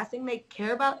plate. The last thing they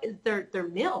care about is their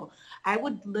meal. I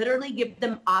would literally give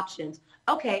them options.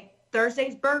 Okay,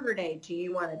 Thursday's burger day. Do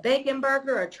you want a bacon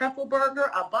burger, a truffle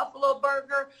burger, a buffalo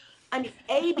burger? I mean,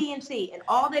 A, B, and C. And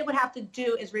all they would have to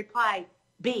do is reply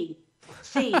B,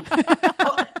 C,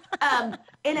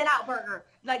 In-N-Out Burger,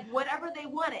 like whatever they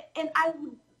wanted. And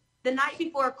the night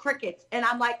before, crickets. And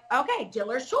I'm like, okay,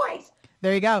 dealer's choice.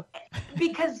 There you go.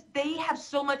 Because they have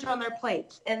so much on their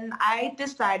plates. And I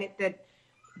decided that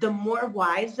the more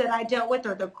wives that I dealt with,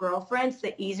 or the girlfriends,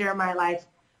 the easier my life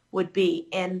would be.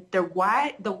 And the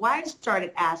wives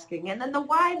started asking. And then the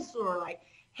wives were like,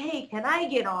 hey, can I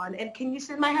get on? And can you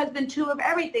send my husband 2 of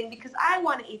everything? Because I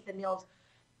want to eat the meals.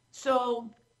 So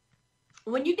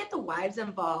when you get the wives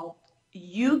involved,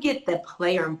 you get the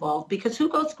player involved, because who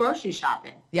goes grocery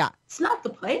shopping? Yeah. It's not the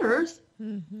players.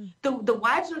 Mm-hmm. The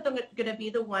wives are going to be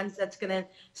the ones that's going to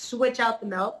switch out the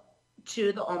milk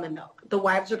to the almond milk. The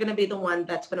wives are going to be the one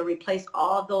that's going to replace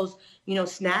all of those,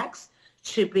 snacks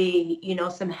to be,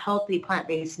 some healthy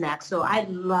plant-based snacks. So I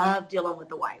love dealing with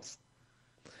the wives.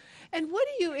 And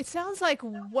it sounds like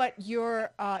what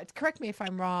your, correct me if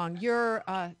I'm wrong, your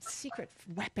secret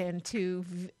weapon to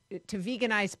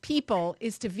veganize people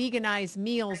is to veganize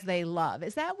meals they love.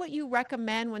 Is that what you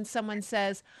recommend when someone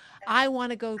says, I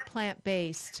want to go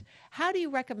plant-based? How do you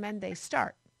recommend they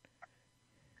start?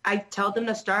 I tell them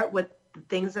to start with the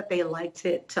things that they like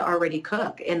to already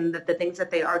cook, and the things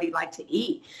that they already like to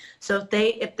eat. So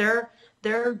if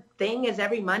their thing is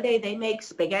every Monday they make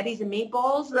spaghettis and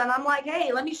meatballs, then I'm like,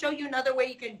 hey, let me show you another way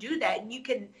you can do that. And you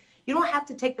don't have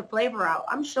to take the flavor out.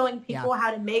 I'm showing people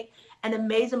how to make an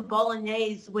amazing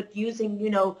bolognese with using,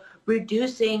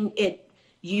 reducing it,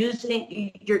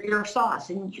 using your sauce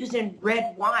and using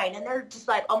red wine. And they're just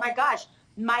like, oh my gosh,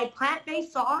 my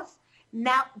plant-based sauce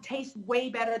now tastes way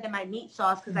better than my meat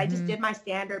sauce, because I just did my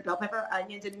standard bell pepper,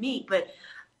 onions, and meat. But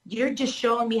you're just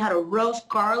showing me how to roast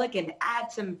garlic and add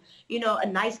some, a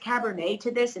nice Cabernet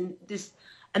to this, and this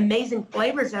amazing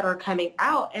flavors that are coming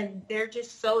out. And they're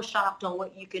just so shocked on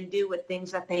what you can do with things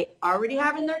that they already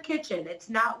have in their kitchen. It's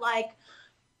not like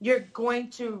you're going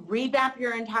to revamp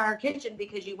your entire kitchen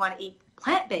because you want to eat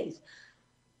plant-based.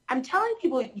 I'm telling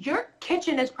people, your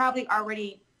kitchen is probably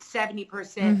already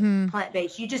 70%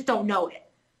 plant-based. You just don't know it.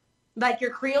 Like your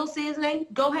Creole seasoning,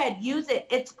 go ahead, use it.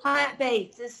 It's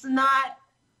plant-based. It's not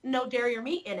no dairy or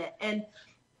meat in it. And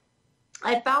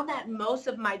I found that most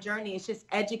of my journey is just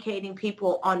educating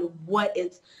people on what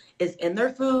is in their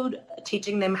food,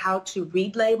 teaching them how to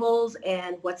read labels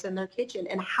and what's in their kitchen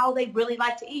and how they really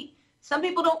like to eat. Some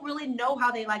people don't really know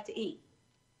how they like to eat.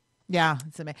 Yeah,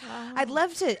 it's amazing. I'd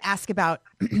love to ask about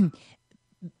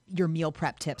your meal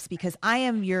prep tips, because I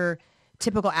am your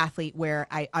typical athlete where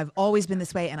I've always been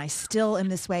this way and I still am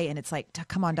this way. And it's like,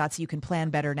 come on, Dotsie, you can plan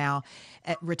better now,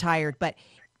 retired. But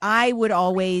I would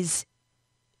always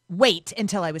wait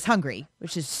until I was hungry,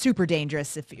 which is super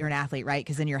dangerous if you're an athlete, right?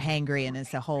 Because then you're hangry and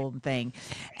it's a whole thing.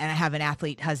 And I have an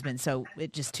athlete husband, so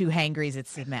it just 2 hangries,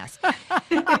 it's a mess.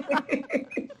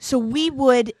 So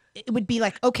it would be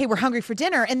like, okay, we're hungry for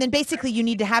dinner. And then basically you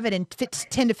need to have it in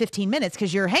 10 to 15 minutes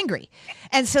because you're hangry.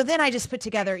 And so then I just put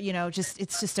together,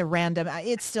 it's just a random,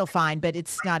 it's still fine, but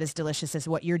it's not as delicious as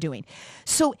what you're doing.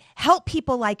 So help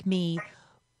people like me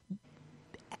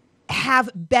have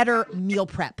better meal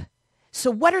prep.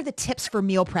 So what are the tips for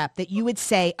meal prep that you would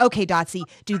say, okay, Dotsie,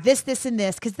 do this, this, and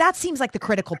this? Because that seems like the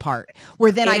critical part,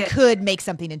 where then I could make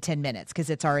something in 10 minutes because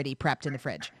it's already prepped in the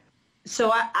fridge.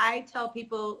 So I tell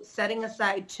people setting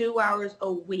aside 2 hours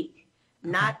a week,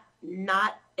 not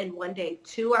in one day,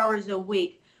 2 hours a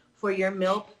week for your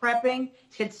meal prepping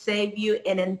could save you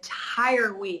an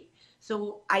entire week.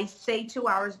 So I say 2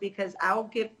 hours because I'll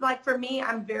give, like for me,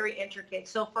 I'm very intricate.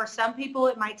 So for some people,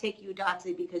 it might take you,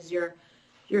 Dotsie, because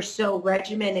you're so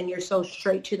regimented and you're so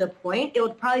straight to the point. It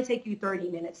would probably take you 30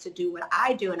 minutes to do what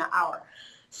I do in an hour.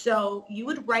 So you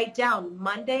would write down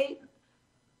Monday,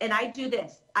 and I do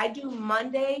this. I do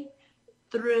Monday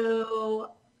through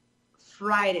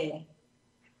Friday,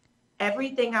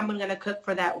 everything I'm going to cook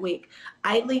for that week.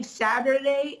 I leave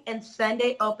Saturday and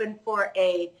Sunday open for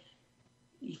a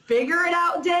figure it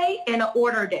out day and an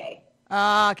order day.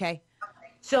 Okay.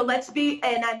 So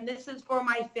and this is for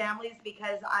my families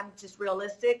because I'm just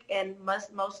realistic, and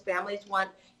most families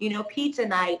want, pizza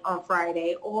night on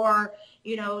Friday, or,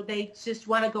 they just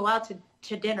want to go out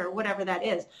to dinner, whatever that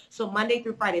is. So Monday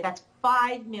through Friday, that's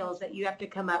 5 meals that you have to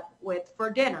come up with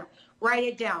for dinner. Write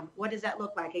it down. What does that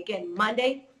look like? Again,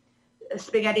 Monday,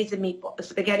 spaghetti and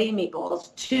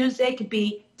meatballs. Tuesday could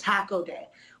be taco day.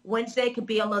 Wednesday could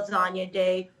be a lasagna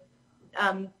day.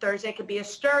 Thursday could be a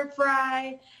stir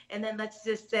fry, and then let's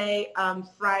just say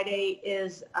Friday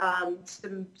is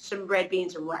some red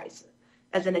beans and rice,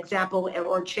 as an example,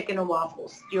 or chicken and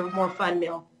waffles, your more fun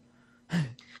meal.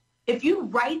 If you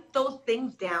write those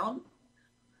things down,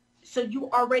 So you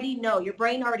already know, your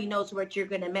brain already knows what you're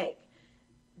going to make.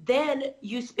 Then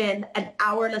you spend an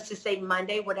hour, let's just say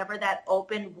Monday, whatever that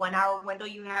open 1 hour window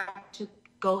you have to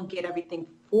go and get everything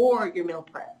for your meal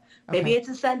prep. Maybe it's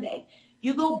a Sunday.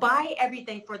 You go buy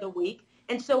everything for the week.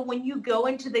 And so when you go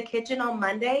into the kitchen on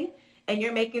Monday and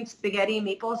you're making spaghetti and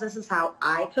meatballs, this is how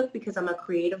I cook because I'm a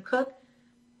creative cook.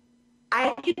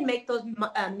 I can make those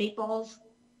meatballs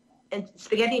and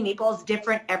spaghetti and meatballs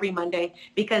different every Monday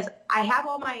because I have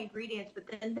all my ingredients, but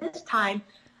then this time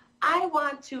I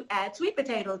want to add sweet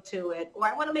potato to it, or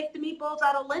I want to make the meatballs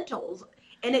out of lentils.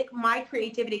 And my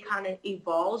creativity kind of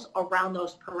evolves around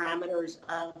those parameters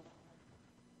of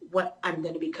what I'm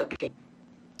going to be cooking.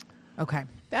 Okay.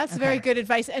 That's very good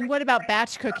advice. And what about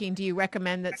batch cooking? Do you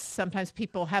recommend that sometimes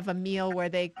people have a meal where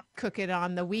they cook it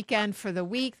on the weekend for the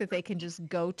week that they can just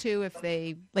go to if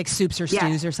they... Like soups or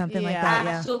stews or something like that?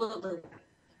 Absolutely.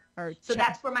 So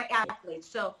that's for my athletes.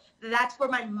 So that's for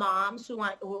my moms who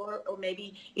want, or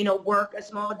maybe, work a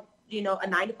small, a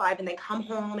 9 to 5 and they come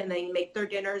home and they make their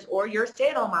dinners, or you're a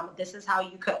stay-at-home mom. This is how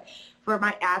you cook. For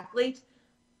my athletes,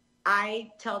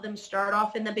 I tell them start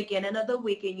off in the beginning of the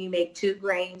week and you make 2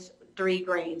 grains, 3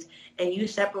 grains, and you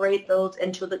separate those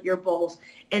into your bowls.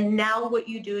 And now what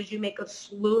you do is you make a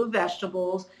slew of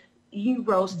vegetables, you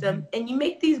roast them, and you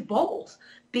make these bowls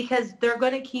because they're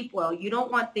going to keep well. You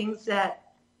don't want things that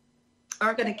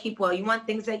aren't going to keep well. You want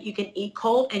things that you can eat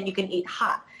cold and you can eat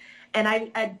hot. And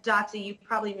Dotsie, you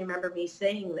probably remember me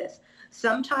saying this.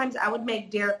 Sometimes I would make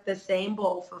Derrick the same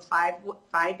bowl for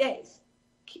 5 days.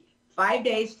 5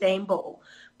 days, same bowl.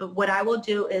 But what I will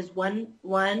do is one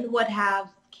would have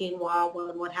quinoa,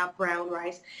 one would have brown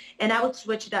rice, and I would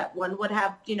switch it up. One would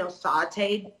have,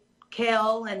 sauteed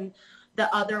kale, and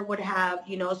the other would have,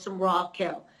 some raw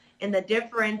kale. And the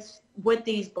difference with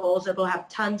these bowls, it will have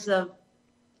tons of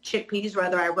chickpeas,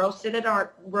 whether I roasted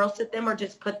them or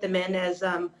just put them in as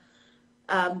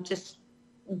just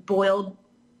boiled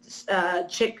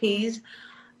chickpeas.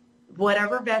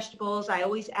 Whatever vegetables, I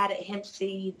always added hemp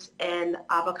seeds and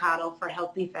avocado for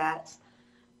healthy fats.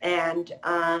 And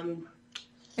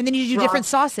then you do different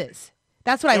sauces.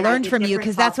 That's what I learned from you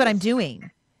because that's what I'm doing.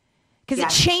 Because it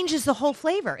changes the whole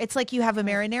flavor. It's like you have a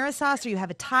marinara sauce or you have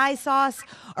a Thai sauce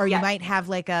or you might have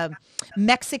like a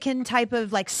Mexican type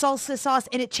of like salsa sauce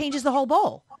and it changes the whole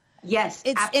bowl. Yes,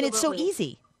 absolutely. And it's so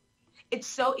easy. It's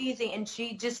so easy. And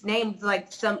she just named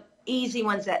like some easy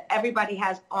ones that everybody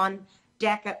has on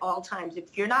deck at all times.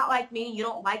 If you're not like me, you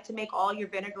don't like to make all your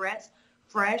vinaigrettes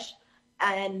fresh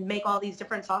and make all these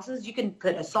different sauces, you can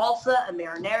put a salsa, a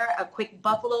marinara, a quick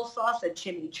buffalo sauce, a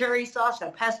chimichurri sauce, a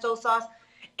pesto sauce,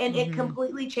 and it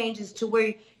completely changes to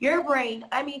where your brain,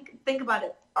 think about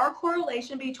it. Our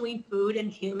correlation between food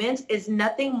and humans is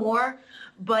nothing more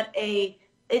but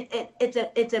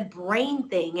it's a brain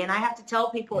thing. And I have to tell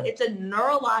people it's a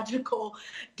neurological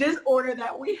disorder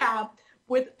that we have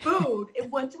with food.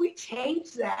 And once we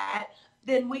change that,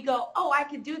 then we go, oh, I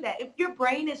can do that. If your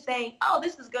brain is saying, oh,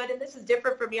 this is good and this is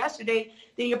different from yesterday,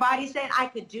 then your body's saying, I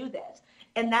could do this.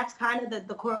 And that's kind of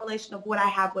the correlation of what I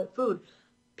have with food.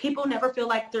 People never feel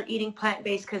like they're eating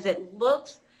plant-based because it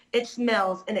looks, it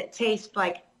smells, and it tastes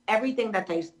like everything that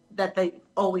they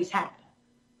always had.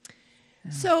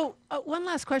 So one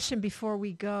last question before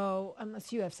we go,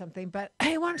 unless you have something, but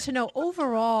I wanted to know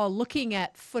overall, looking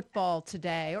at football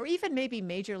today, or even maybe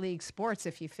major league sports,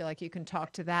 if you feel like you can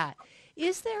talk to that,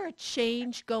 is there a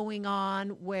change going on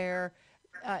where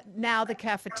now the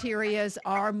cafeterias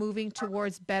are moving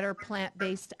towards better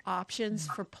plant-based options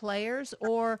for players,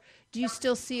 or do you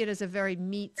still see it as a very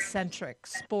meat-centric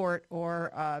sport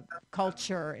or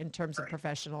culture in terms of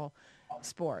professional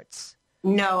sports?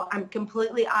 No, I'm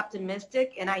completely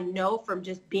optimistic, and I know from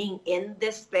just being in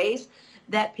this space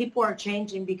that people are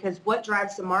changing because what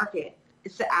drives the market?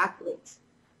 It's the athletes.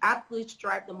 Athletes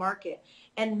drive the market.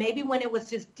 And maybe when it was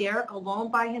just Derrick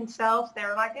alone by himself,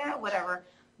 they're like, whatever.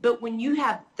 But when you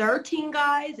have 13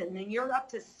 guys and then you're up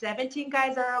to 17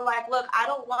 guys that are like, look, I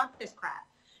don't want this crap.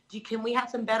 Can we have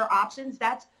some better options?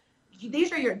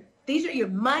 These are your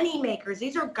money makers.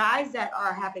 These are guys that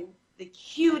are having the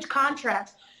huge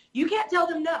contracts. You can't tell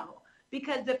them no,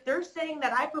 because if they're saying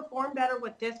that I perform better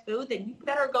with this food, then you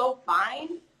better go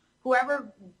find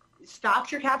whoever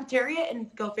stocks your cafeteria and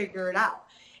go figure it out.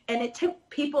 And it took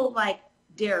people like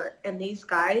Derrick and these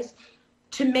guys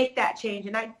to make that change.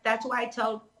 And that's why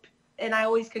I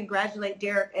always congratulate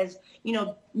Derrick as,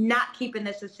 not keeping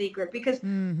this a secret, because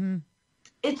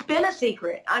it's been a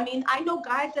secret. I know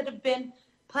guys that have been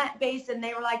plant-based and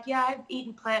they were like, yeah, I've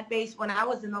eaten plant-based when I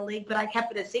was in the league, but I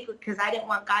kept it a secret because I didn't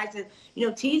want guys to,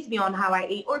 tease me on how I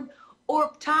eat.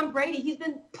 Or Tom Brady, he's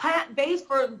been plant-based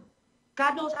for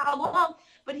God knows how long,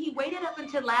 but he waited up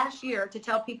until last year to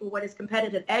tell people what his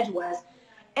competitive edge was.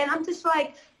 And I'm just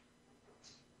like,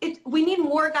 we need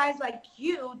more guys like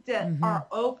you that are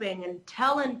open and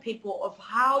telling people of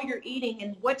how you're eating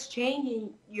and what's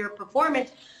changing your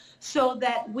performance so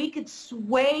that we could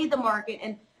sway the market.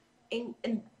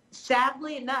 And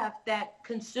sadly enough, that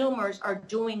consumers are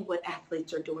doing what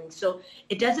athletes are doing. So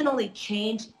it doesn't only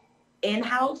change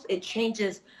in-house, it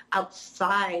changes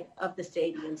outside of the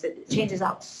stadiums. It changes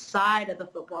outside of the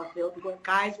football field where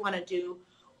guys want to do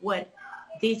what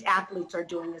these athletes are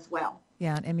doing as well.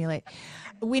 Yeah, and emulate.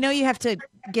 We know you have to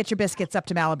get your biscuits up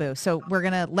to Malibu, so we're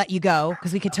going to let you go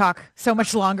because we could talk so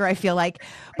much longer, I feel like.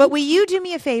 But will you do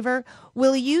me a favor?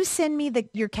 Will you send me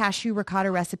your cashew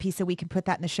ricotta recipe so we can put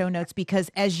that in the show notes?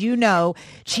 Because as you know,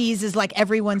 cheese is like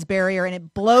everyone's barrier, and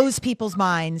it blows people's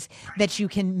minds that you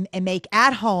can make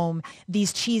at home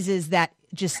these cheeses that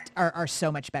just are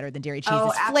so much better than dairy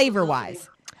cheeses, flavor-wise.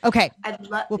 Okay,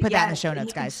 we'll put that in the show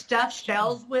notes, guys. Stuff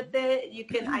shells with it. You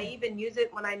can. I even use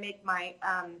it when I make my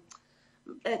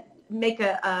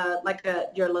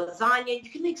your lasagna. You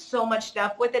can make so much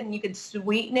stuff with it, and you can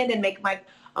sweeten it and make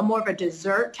a more of a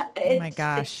dessert. Oh my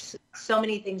gosh, so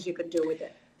many things you can do with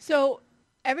it. So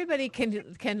everybody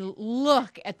can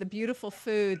look at the beautiful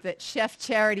food that Chef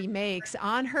Charity makes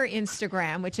on her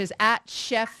Instagram, which is at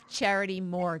Chef Charity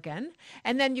Morgan.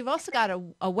 And then you've also got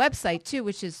a website too,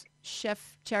 which is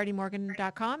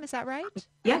chefcharitymorgan.com. Is that right?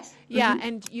 Yes. Yeah.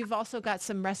 And you've also got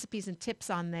some recipes and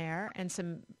tips on there and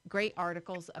some great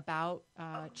articles about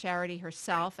Charity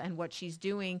herself and what she's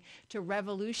doing to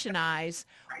revolutionize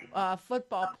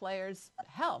football players'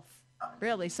 health.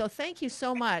 Really. So thank you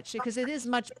so much, because it is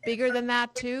much bigger than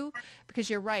that too,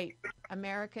 because you're right.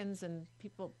 Americans and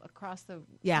people across the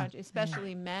country,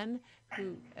 especially men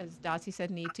who, as Dotsie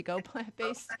said, need to go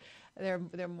plant-based. They're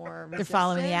more resistant. They're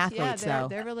following the athletes, though.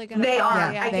 They're really going to. They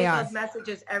are. Yeah, I they get are. those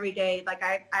messages every day. Like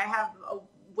I have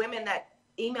women that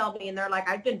email me and they're like,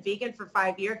 I've been vegan for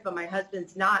 5 years, but my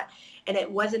husband's not. And it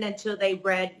wasn't until they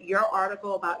read your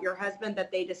article about your husband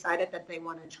that they decided that they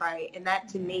want to try it. And that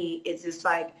to me is just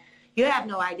like, you have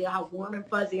no idea how warm and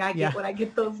fuzzy I get when I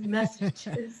get those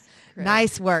messages.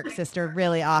 Nice work, sister.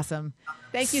 Really awesome.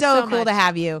 Thank you so cool much. to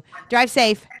have you. Drive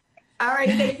safe. All right.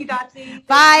 Thank you, Dotsie.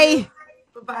 Bye.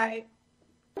 Bye-bye.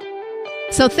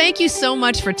 So thank you so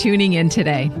much for tuning in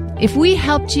today. If we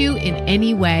helped you in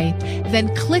any way,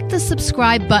 then click the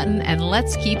subscribe button and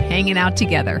let's keep hanging out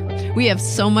together. We have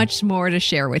so much more to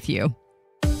share with you.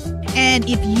 And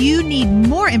if you need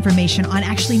more information on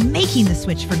actually making the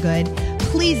switch for good,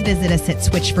 please visit us at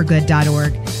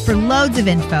switchforgood.org for loads of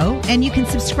info. And you can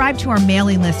subscribe to our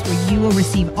mailing list where you will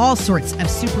receive all sorts of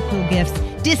super cool gifts,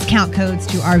 discount codes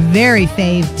to our very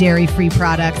fave dairy-free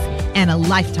products, and a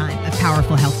lifetime of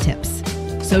powerful health tips.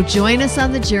 So join us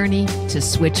on the journey to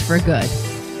switch for good.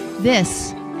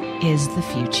 This is the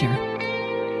future.